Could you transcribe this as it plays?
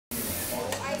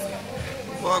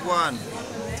Wagwan.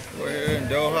 We're here in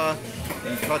Doha,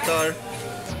 in Qatar.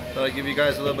 Thought I'd give you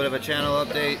guys a little bit of a channel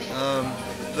update.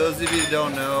 For those of you who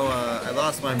don't know, I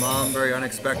lost my mom very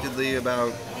unexpectedly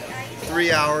about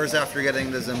 3 hours after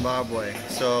getting to Zimbabwe.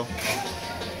 So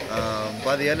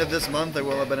by the end of this month, I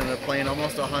will have been in a plane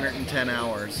almost 110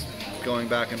 hours going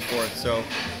back and forth. So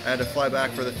I had to fly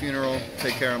back for the funeral,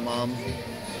 take care of mom,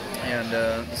 and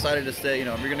decided to stay. You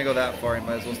know, if you're going to go that far, you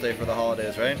might as well stay for the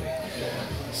holidays, right?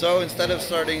 So instead of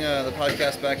starting the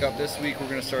podcast back up this week, we're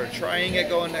going to start trying it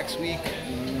going next week.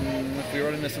 If we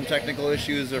run into some technical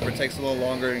issues or if it takes a little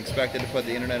longer than expected to put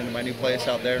the internet into my new place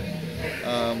out there,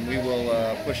 we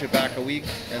will push it back a week,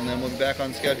 and then we'll be back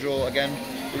on schedule again.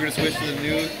 We're going to switch to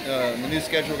the new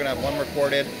schedule. We're going to have one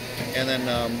recorded and then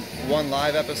one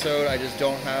live episode. I just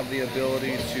don't have the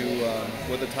ability to,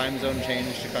 with the time zone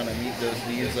change, to kind of meet those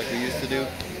needs like we used to do.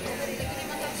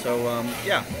 So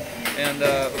yeah, and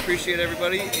appreciate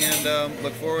everybody, and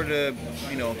look forward to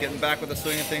getting back with the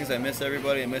swing of things. I miss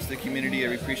everybody. I miss the community.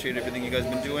 I appreciate everything you guys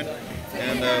have been doing,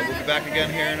 and we'll be back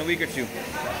again here in a week or two.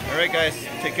 All right, guys,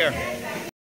 take care.